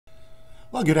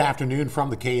Well, good afternoon from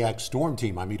the KX Storm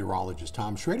Team. I'm meteorologist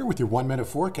Tom Schrader with your 1-minute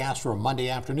forecast for a Monday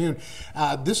afternoon.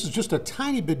 This is just a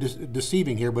tiny bit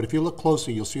deceiving here, but if you look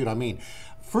closely, you'll see what I mean.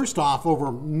 First off,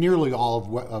 over nearly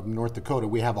all of North Dakota,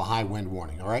 we have a high wind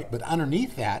warning, all right? But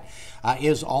underneath that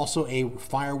is also a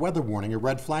fire weather warning, a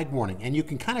red flag warning. And you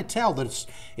can kind of tell that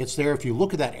it's there. If you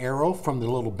look at that arrow from the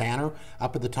little banner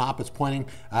up at the top, it's pointing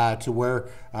to where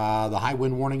the high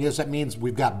wind warning is. That means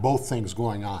we've got both things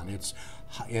going on. It's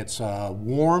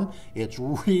warm, it's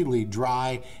really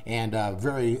dry, and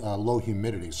very low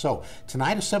humidity. So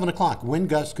tonight at 7 o'clock, wind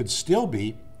gusts could still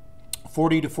be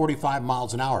 40 to 45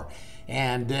 miles an hour.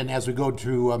 And then as we go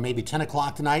to maybe 10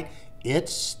 o'clock tonight,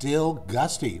 it's still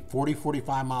gusty, 40,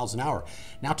 45 miles an hour.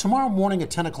 Now, tomorrow morning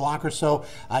at 10 o'clock or so,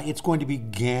 it's going to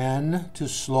begin to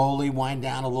slowly wind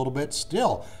down a little bit.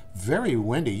 Still very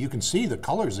windy. You can see the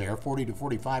colors there, 40 to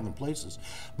 45 in places.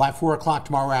 By 4 o'clock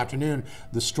tomorrow afternoon,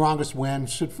 the strongest wind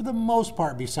should, for the most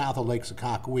part, be south of Lake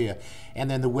Sakakawea,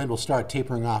 and then the wind will start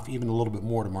tapering off even a little bit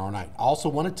more tomorrow night. Also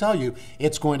want to tell you,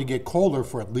 it's going to get colder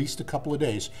for at least a couple of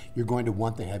days. You're going to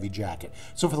want the heavy jacket.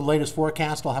 So for the latest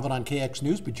forecast, I'll have it on KX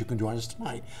News, but you can join us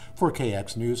tonight for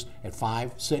KX News at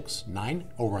 5, 6, 9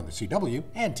 over on the CW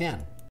and 10.